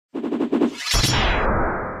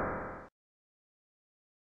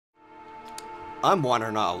I'm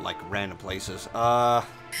wandering out like random places. Oh,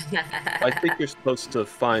 I think you're supposed to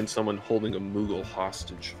find someone holding a Moogle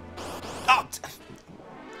hostage.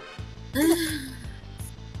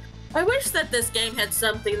 I wish that this game had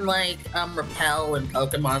something like Repel and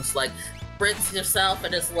Pokemon's like rinse yourself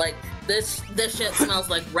and it's like this shit smells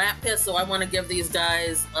like rat piss, so I want to give these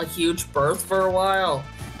guys a huge berth for a while.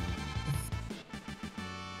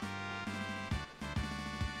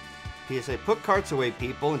 PSA, put carts away,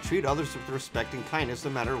 people, and treat others with respect and kindness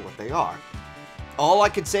no matter what they are. All I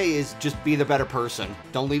could say is just be the better person.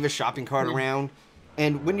 Don't leave a shopping cart around.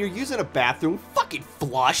 And when you're using a bathroom, fucking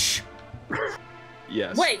flush.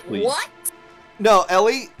 Yes. Wait, please. what? No,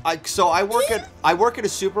 Ellie. I work at a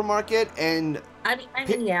supermarket, and I mean,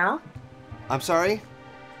 yeah. I'm sorry.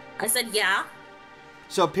 I said yeah.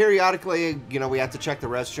 So periodically, you know, we have to check the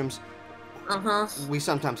restrooms. Uh-huh. We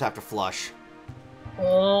sometimes have to flush.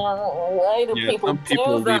 Why do Yeah, people some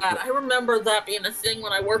people do that? leave I remember that being a thing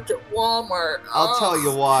when I worked at Walmart. I'll tell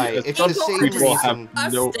you why. Yeah, It's some the same people reason.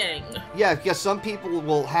 have no. Disgusting. Yeah, because some people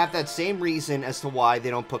will have that same reason as to why they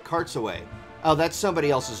don't put carts away. Oh, that's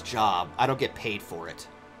somebody else's job. I don't get paid for it.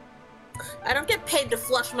 I don't get paid to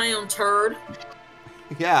flush my own turd.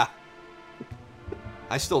 Yeah.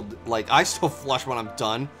 I still flush when I'm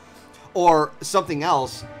done. Or something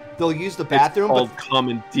else, they'll use the bathroom. It's called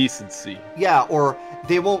common decency. Yeah, or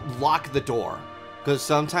they won't lock the door. Because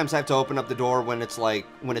sometimes I have to open up the door when it's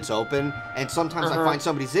open, and sometimes I find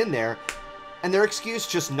somebody's in there, and their excuse,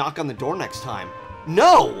 just knock on the door next time.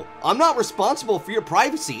 No! I'm not responsible for your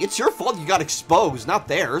privacy. It's your fault you got exposed, not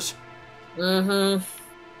theirs. Mm-hmm.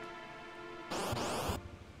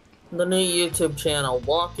 The new YouTube channel,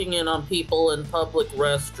 walking in on people in public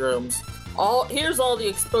restrooms. Here's all the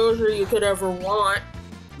exposure you could ever want.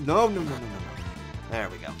 No. There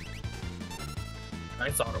we go.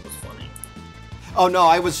 I thought it was funny. Oh no,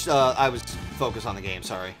 I was focused on the game,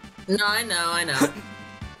 sorry. No, I know.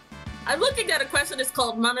 I'm looking at a question that's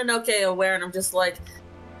called Mononoke Aware, and I'm just like,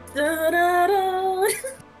 da-da-da.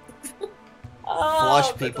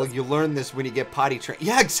 Flush, people. You learn this when you get potty trained.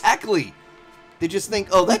 Yeah, exactly. They just think,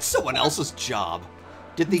 oh, that's someone else's job.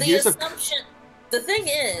 Did they use The thing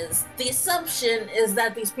is, the assumption is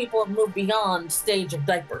that these people have moved beyond stage of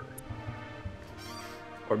diaper.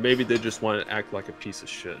 Or maybe they just want to act like a piece of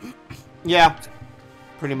shit. Yeah,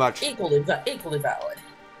 pretty much. Equally valid.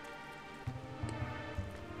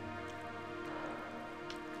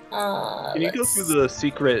 Can you go through the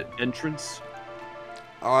secret entrance?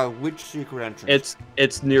 Which secret entrance?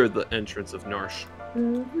 It's near the entrance of Narshe.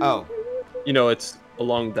 Oh. You know, it's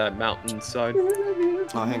along that mountainside.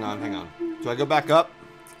 Oh, hang on. Do I go back up?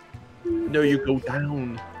 No, you go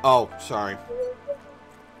down. Oh, sorry.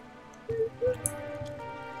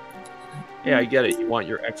 Yeah, I get it. You want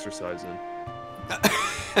your exercise in.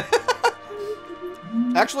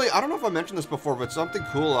 Actually, I don't know if I mentioned this before, but something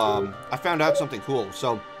cool, I found out something cool,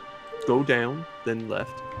 so... Go down, then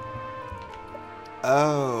left.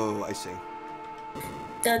 Oh, I see.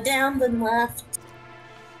 Go down, then left.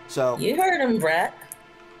 So... You heard him, Brett.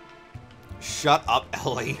 Shut up,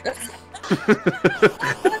 Ellie.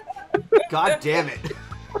 God damn it.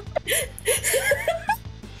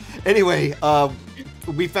 Anyway,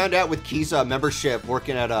 we found out with Kiza membership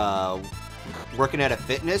working at a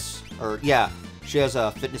fitness, or yeah, she has a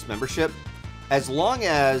fitness membership. As long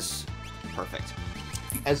as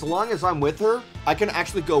I'm with her, I can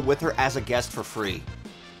actually go with her as a guest for free.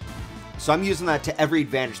 So I'm using that to every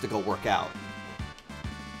advantage to go work out.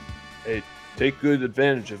 Hey, take good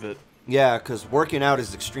advantage of it. Yeah, because working out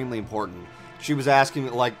is extremely important. She was asking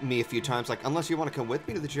me a few times, like, unless you want to come with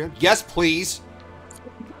me to the gym? Yes, please!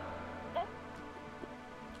 I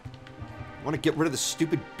want to get rid of the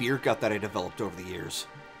stupid beer gut that I developed over the years.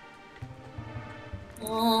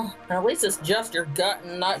 Oh, at least it's just your gut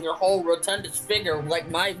and not your whole rotundous figure like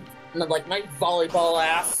my volleyball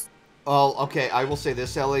ass. Oh, okay, I will say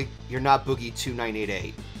this, Ellie. You're not Boogie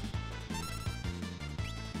 2988.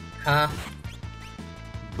 Huh?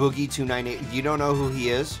 Boogie 298. You don't know who he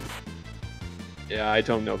is? Yeah, I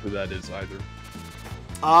don't know who that is either.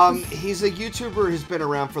 He's a YouTuber who's been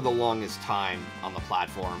around for the longest time on the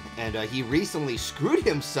platform, and he recently screwed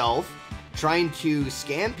himself trying to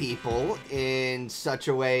scam people in such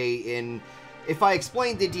a way if I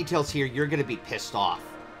explain the details here, you're gonna be pissed off.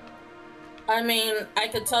 I mean, I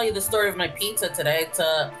could tell you the story of my pizza today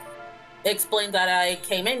to explain that I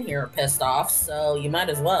came in here pissed off, so you might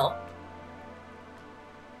as well.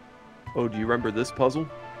 Oh, do you remember this puzzle?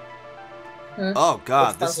 Oh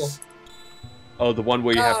god, this is... Oh, the one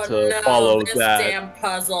where you have to follow that damn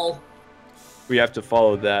puzzle. We have to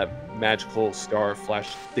follow that magical star flash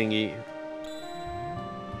thingy.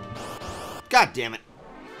 God damn it.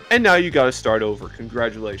 And now you gotta start over.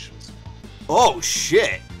 Congratulations. Oh,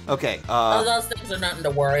 shit. Okay, Oh, those things are nothing to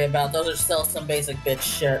worry about. Those are still some basic bitch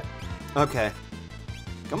shit. Okay.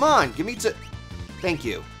 Come on, give me to... Thank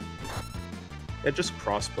you. Yeah, just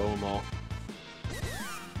crossbow them all.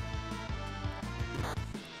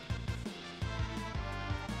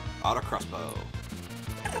 Auto crossbow.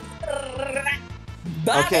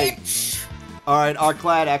 Bye, Okay. bitch. Alright,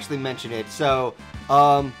 Arclad actually mentioned it. So,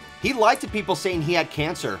 he lied to people saying he had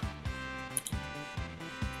cancer.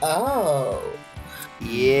 Oh.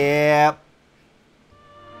 Yep.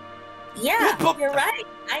 Yeah, you're right.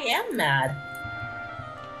 I am mad.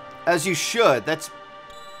 As you should. That's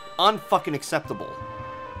unfucking acceptable.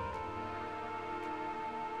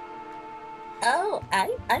 Oh, I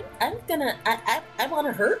want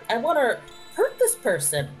to hurt. I want to hurt this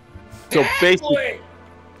person. So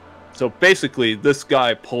basically, this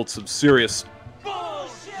guy pulled some serious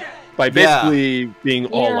bullshit by basically being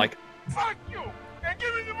all like, "Fuck you and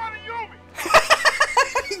give me the money you owe me."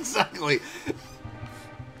 Exactly.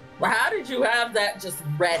 Well, how did you have that just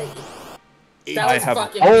ready? That I was have a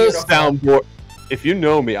fucking whole beautiful. soundboard. If you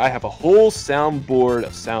know me, I have a whole soundboard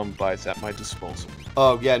of sound bites at my disposal.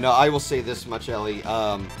 Oh, yeah, no, I will say this much, Ellie.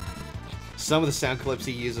 Some of the sound clips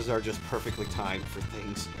he uses are just perfectly timed for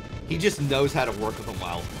things. He just knows how to work with them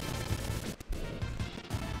well.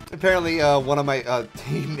 Apparently, one of my,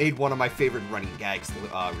 he made one of my favorite running gags,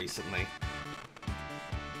 recently.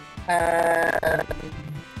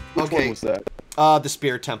 Which one was that? The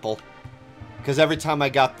Spirit Temple. Because every time I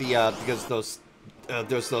got the, because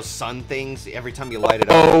there's those sun things, every time you light it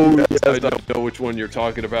up. Oh, yes, I know which one you're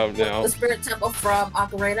talking about now. The Spirit Temple from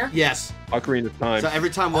Ocarina? Yes. Ocarina of Time. So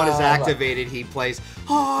every time one is activated, he plays,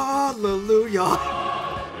 Hallelujah.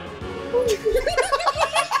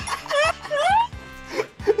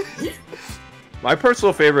 My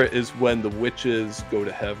personal favorite is when the witches go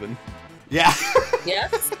to heaven. Yeah.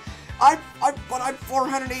 Yes? But I'm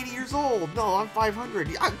 480 years old. No, I'm 500.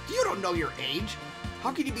 You don't know your age.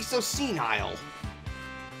 How can you be so senile?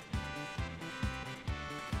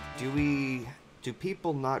 Do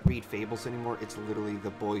people not read fables anymore? It's literally the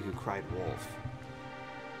boy who cried wolf.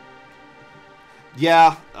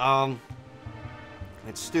 Yeah,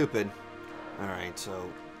 it's stupid. Alright, so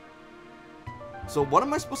what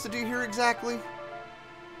am I supposed to do here exactly?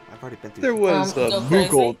 I've already been through There was a go Moogle.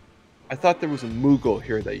 crazy. I thought there was a Moogle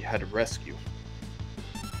here that you had to rescue.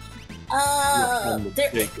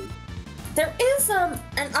 There is an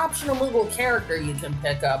optional Moogle character you can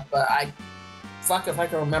pick up, but fuck if I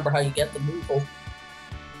can remember how you get the Moogle.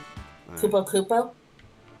 Right. Kupo?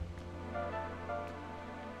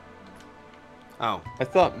 Oh. I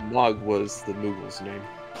thought Mog was the Moogle's name.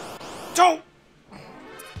 Don't!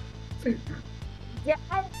 Yeah,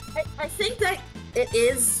 I think that it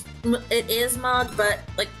is Mog, but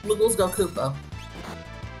like Moogles go Kupo.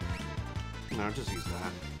 No, just use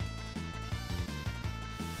that.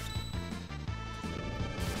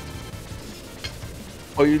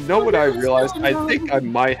 Oh, you know what I realized? I think I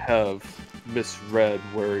might have misread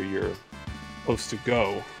where you're supposed to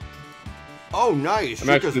go. Oh, nice. I'm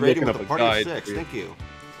Shuka's actually rating looking with up a a party of guide 6. for you. Thank you.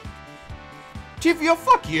 Tifio,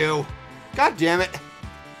 fuck you. God damn it.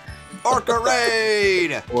 Orca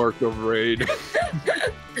Raid! Orc of Raid.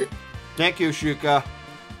 Thank you, Shuka.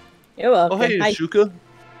 You're welcome. Oh, hey, Hi. Shuka.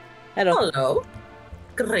 Hello. Hello.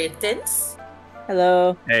 Greetings.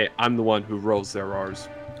 Hello. Hey, I'm the one who rolls their R's.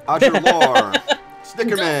 How's your lore? Go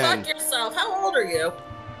Snickerman. fuck yourself. How old are you?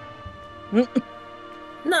 I'm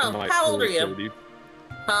No, like how old are early you? 30.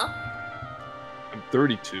 Huh? I'm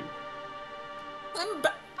 32. I'm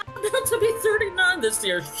about to be 39 this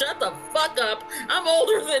year. Shut the fuck up. I'm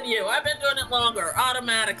older than you. I've been doing it longer,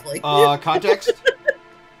 automatically. Context?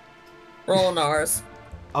 Rolling R's.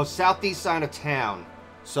 Oh, southeast side of town.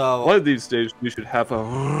 So, One of these days, we should have a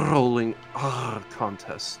rolling R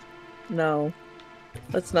contest. No.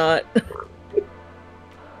 Let's not.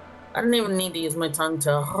 I don't even need to use my tongue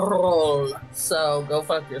to roll, so go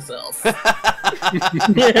fuck yourself. No,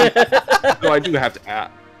 I do have to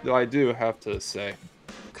add. No, I do have to say.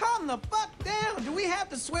 Calm the fuck down. Do we have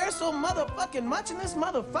to swear so motherfucking much in this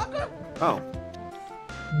motherfucker? oh.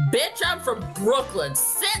 Bitch, I'm from Brooklyn.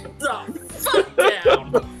 Sit the fuck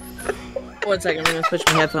down. 1 second, I'm gonna switch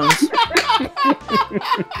my headphones.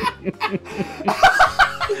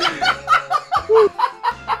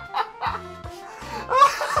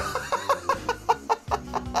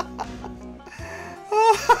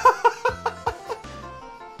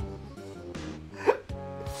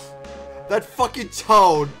 That fucking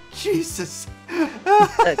tone. Jesus.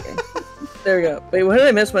 Okay. There we go. Wait, what did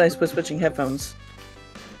I miss when I was switching headphones?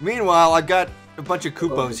 Meanwhile, I got a bunch of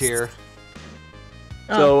Coupons here.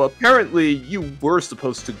 So apparently you were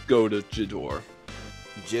supposed to go to Jidor.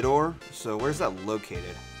 Jidor? So where's that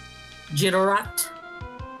located? Jitterat.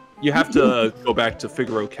 You have to go back to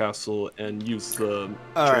Figaro Castle and use the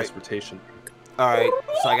transportation. Alright,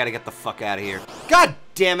 so I gotta get the fuck out of here. God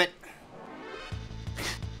damn it!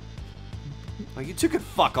 Oh, you two can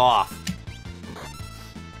fuck off.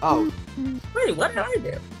 Oh. Wait, what did I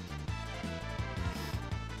do?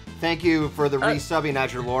 Thank you for the resubbing,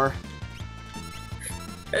 Azure Lore.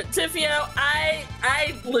 Tifio, I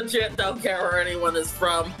legit don't care where anyone is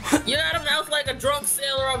from. You got a mouth like a drunk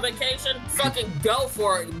sailor on vacation? Fucking go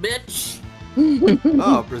for it, bitch.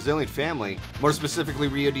 Oh, Brazilian family. More specifically,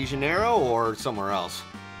 Rio de Janeiro or somewhere else?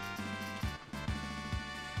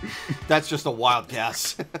 That's just a wild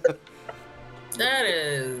guess. That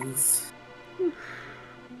is...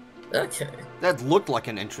 Okay. That looked like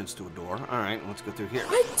an entrance to a door. Alright, let's go through here.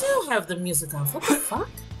 I do have the music off. What the fuck?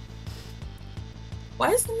 Why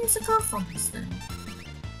is the music off on this thing?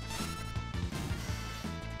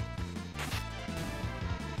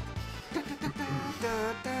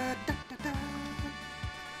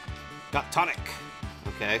 Got tonic.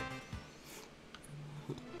 Okay.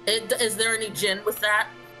 Is there any gin with that?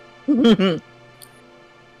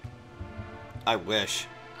 I wish.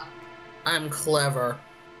 I'm clever.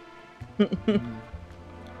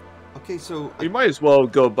 Okay, so You might as well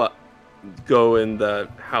go in that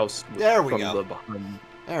house There we from go. the behind,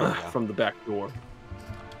 there we go. from the back door,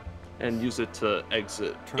 and use it to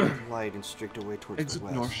exit. Turn the light and strict away towards Exit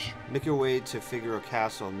the west. Narshe. Make your way to Figaro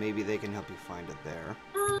Castle. Maybe they can help you find it there.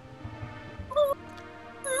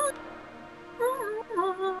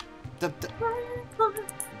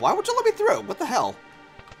 Why would you let me through? What the hell?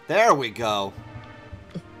 There we go.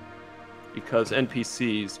 Because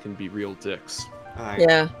NPCs can be real dicks. Alright.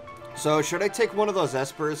 Yeah. So, should I take one of those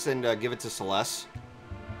espers and give it to Celeste?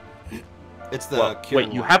 It's the cure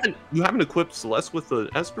wait, you one. haven't equipped Celeste with the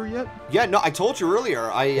Esper yet? Yeah, no, I told you earlier.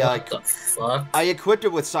 What the fuck? I equipped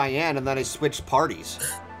it with Cyan, and then I switched parties.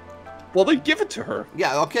 Well, then give it to her.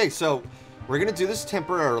 Yeah, okay, so we're gonna do this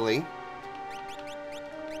temporarily.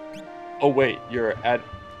 Oh wait, you're at.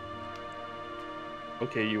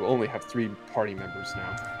 Okay, you only have 3 party members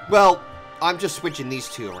now. Well, I'm just switching these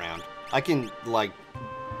two around. I can, like...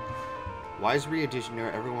 Why is Rio de Janeiro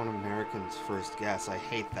everyone Americans' first guess? I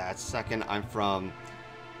hate that. Second, I'm from...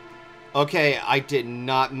 Okay, I did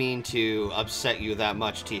not mean to upset you that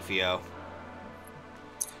much, Tifio.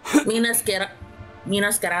 Minas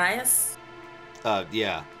Gerais?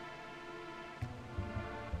 Yeah.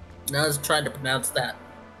 I was trying to pronounce that.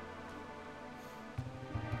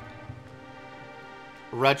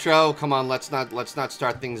 Retro, come on, let's not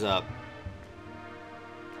start things up.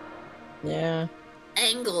 Yeah.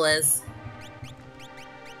 Angeles.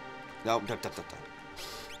 No,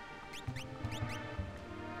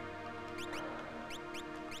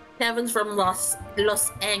 Kevin's from Los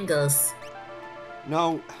Angeles.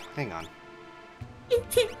 No, hang on.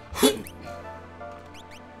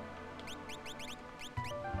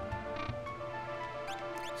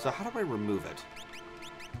 So how do I remove it?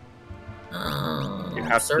 You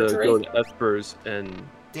have surgery? to go to Espers and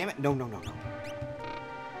Damn it, no.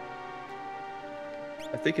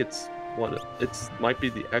 I think it's might be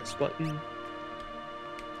the X button.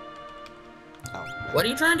 Oh, What are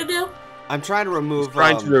you trying to do? I'm trying to remove... He's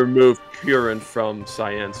trying to remove Kieran from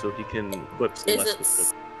Cyan so he can whip Celeste Is it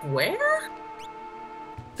with it. where?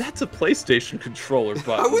 That's a PlayStation controller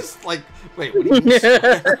button. I was like, wait, what do you mean?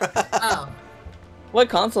 Oh, What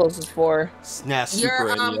console is this for? SNES.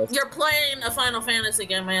 you're NES. you're playing a Final Fantasy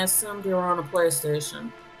game. I assumed you were on a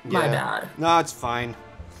PlayStation. My bad. No, it's fine.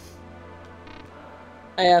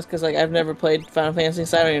 I asked because like I've never played Final Fantasy,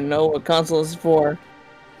 so I don't even know what console this is for.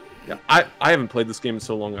 Yeah, I haven't played this game in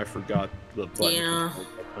so long I forgot the button Yeah. control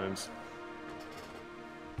sometimes.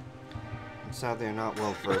 Sadly, they're not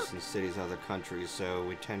well versed in cities of other countries, so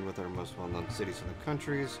we tend with our most well-known cities of the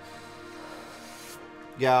countries.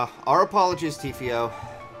 Yeah, our apologies, Tifio.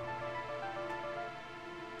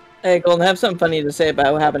 Hey, Golden, have something funny to say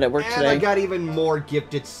about what happened at work And today. I got even more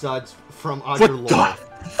gifted suds from Audrey What the Lore.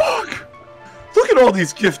 fuck? Look at all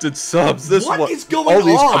these gifted subs. This What one, is going all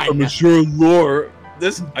these come on? from Azure Lore.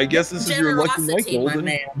 This, I guess, this is your lucky night, Generosity, my Golden.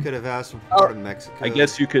 man. Could have asked from part of Mexico. I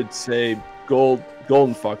guess you could say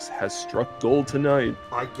GoldenFox has struck gold tonight.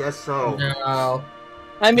 I guess so. No.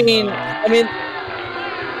 I mean,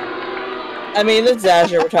 this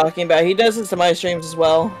Azure we're talking about. He does this to my streams as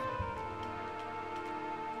well.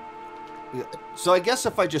 Yeah. So I guess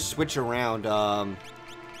if I just switch around,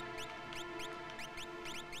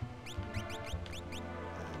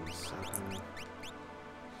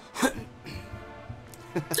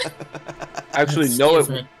 Actually, no,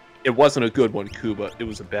 Excuse me. it wasn't a good one, Kuba. It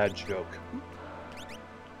was a bad joke.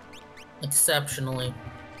 Exceptionally.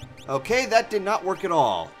 Okay, that did not work at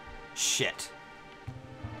all. Shit.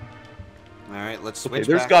 Alright, let's switch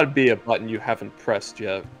There's back. got to be a button you haven't pressed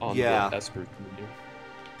yet on Yeah. the Esper menu.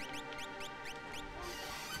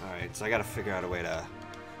 Alright, so I gotta figure out a way to...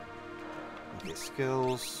 Okay,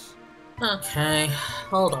 skills... Okay,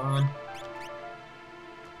 hold on.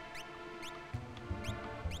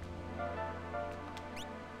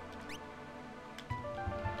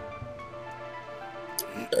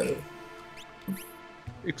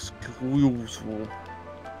 Excuse me.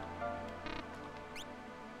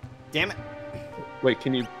 Damn it. Wait,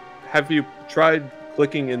 have you tried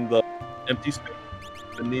clicking in the empty space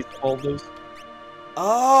beneath all those?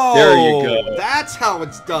 Oh! There you go. That's how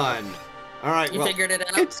it's done! Alright, You well... figured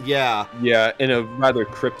it out? Yeah. Yeah, in a rather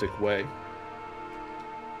cryptic way.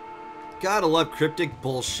 Gotta love cryptic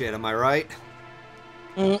bullshit, am I right?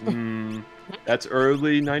 That's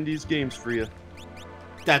early 90s games for you.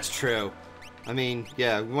 That's true. I mean,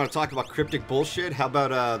 yeah, we want to talk about cryptic bullshit? How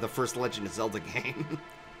about the first Legend of Zelda game?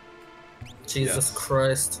 Jesus Yes.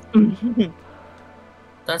 Christ.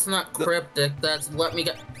 That's not cryptic, that's let me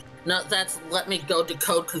go. No, that's let me go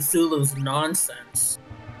decode Cthulhu's nonsense.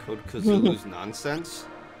 Code Cthulhu's nonsense?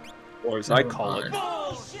 Or as I call it.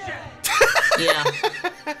 Yeah.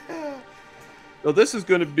 Now, this is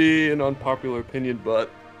going to be an unpopular opinion, but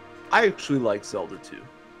I actually like Zelda 2.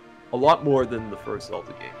 A lot more than the first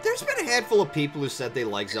Zelda game. There's been a handful of people who said they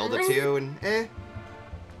like Zelda 2, and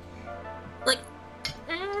Like,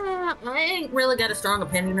 I ain't really got a strong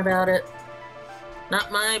opinion about it.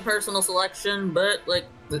 Not my personal selection, but like,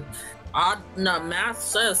 math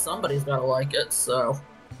says somebody's gotta like it, so.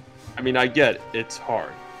 I mean, I get it. It's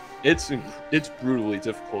hard. It's brutally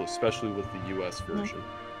difficult, especially with the US version.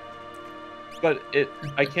 But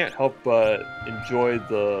I can't help but enjoy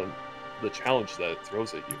the challenge that it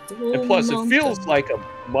throws at you. And plus, it feels like a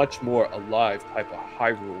much more alive type of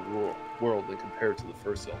Hyrule world than compared to the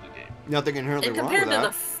first Zelda game. nothing inherently And wrong compared with to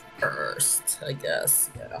that. the first, I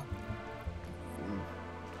guess, yeah.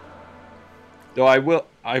 Though I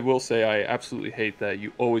will say I absolutely hate that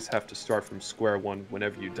you always have to start from square one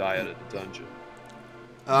whenever you die at a dungeon.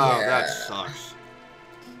 Oh, Yeah. that sucks.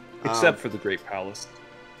 Except for the Great Palace.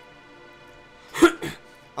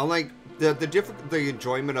 I like the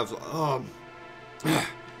enjoyment of I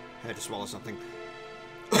had to swallow something.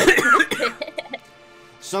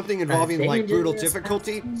 Something involving like brutal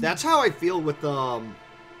difficulty. That's how I feel with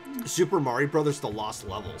Super Mario Brothers: The Lost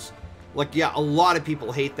Levels. Like, yeah, a lot of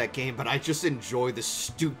people hate that game, but I just enjoy the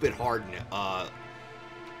stupid hardness.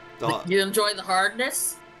 You enjoy the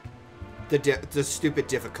hardness? The stupid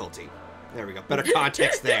difficulty. There we go. Better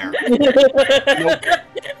context there. You're When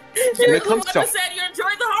the it one comes to who said you enjoy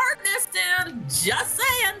the hardness, dude! Just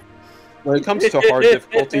saying! When it comes to hard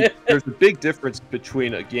difficulty, there's a big difference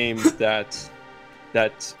between a game that's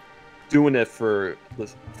doing it for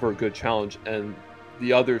a good challenge and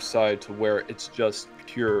the other side to where it's just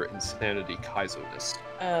pure insanity Kaizo-ness.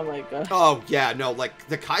 Oh my god. Oh yeah, no, like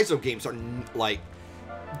the Kaizo games are like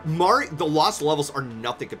the Lost Levels are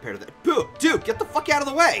nothing compared to that. Dude, get the fuck out of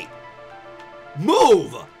the way!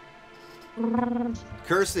 Move!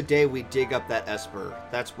 Curse the day we dig up that Esper.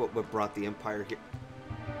 That's what brought the Empire here.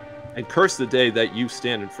 And curse the day that you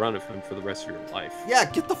stand in front of him for the rest of your life. Yeah,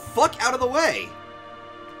 get the fuck out of the way!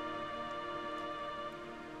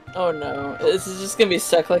 Oh no. Is it just gonna be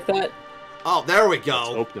stuck like that? Oh, there we Let's go.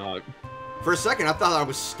 hope not. For a second, I thought I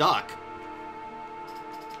was stuck.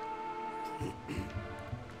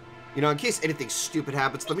 You know, in case anything stupid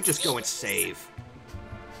happens, let me just go and save.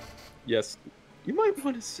 Yes. You might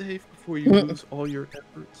want to save before you lose all your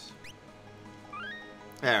efforts.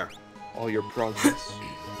 There. All your progress.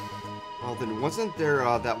 Well, then wasn't there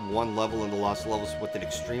that one level in the Lost Levels with an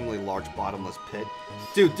extremely large bottomless pit?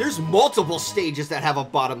 Dude, there's multiple stages that have a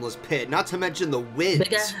bottomless pit, not to mention the winds.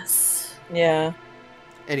 Big ass. Yeah.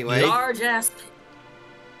 Anyway. Large ass.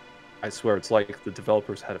 I swear, it's like the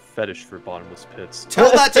developers had a fetish for bottomless pits. Tell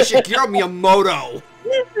that to Shigeru Miyamoto!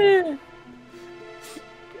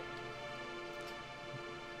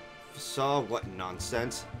 So, what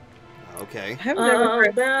nonsense? Okay. I've never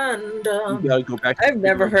heard. You gotta go back to I've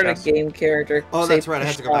never heard a Castle. game character. Oh, say that's right, I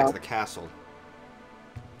have to go back to Pshaw. the castle.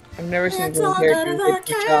 I've never seen a Let's game all go character to say the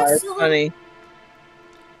Pshaw. It's castle. funny.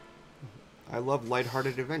 I love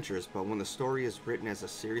lighthearted adventures, but when the story is written as a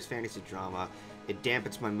serious fantasy drama, it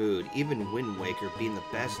dampens my mood. Even Wind Waker, being the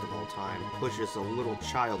best of all time, pushes a little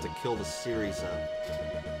child to kill the series of...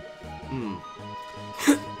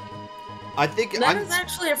 I think That is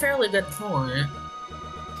actually a fairly good point.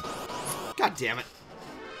 God damn it.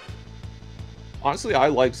 Honestly, I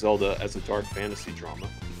like Zelda as a dark fantasy drama.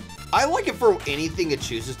 I like it for anything it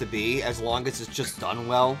chooses to be, as long as it's just done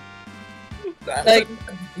well. Like-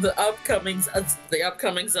 the upcoming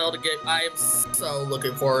Zelda game, I am so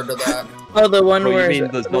looking forward to that. Oh, the one Bro, where you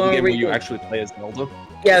mean the Zelda one game where you you- actually play as Zelda?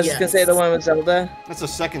 Yeah, I was gonna say Yes. the one with Zelda. That's the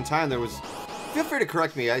second time there was... Feel free to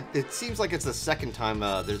correct me. It seems like it's the second time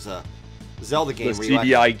there's a Zelda game The where you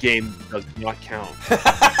CDI game does not count.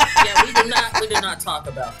 Yeah, we do not talk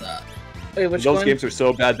about that. Wait, which Those one? games are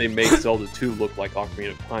so bad they make Zelda 2 look like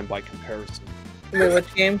Ocarina of Time by comparison. Wait,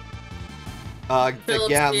 which game? Philips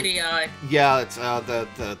yeah, CDI. yeah, it's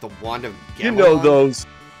the Wand of Gamelon. You know those.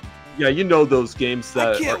 Yeah, you know those games I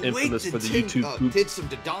that can't are wait infamous to for the YouTube poop. did some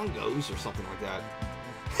Dodongos or something like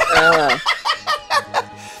that.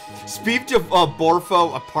 Speak of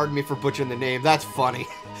Borfo, pardon me for butchering the name, that's funny.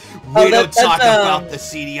 We don't talk about the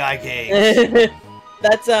CDI game.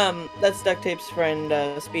 That's Duct Tape's friend,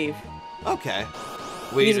 Speeve. Okay.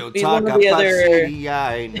 We He's don't one talk of about the other-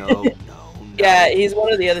 CDI, no. Yeah, he's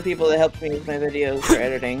one of the other people that helps me with my videos for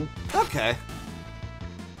editing. Okay.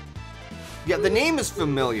 Yeah, the name is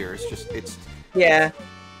familiar, it's... Yeah.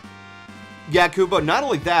 Yeah, Kubo, not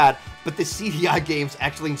only that, but the CDI games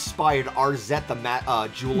actually inspired Arzette the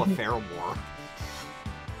Jewel of Faramore.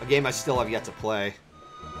 A game I still have yet to play.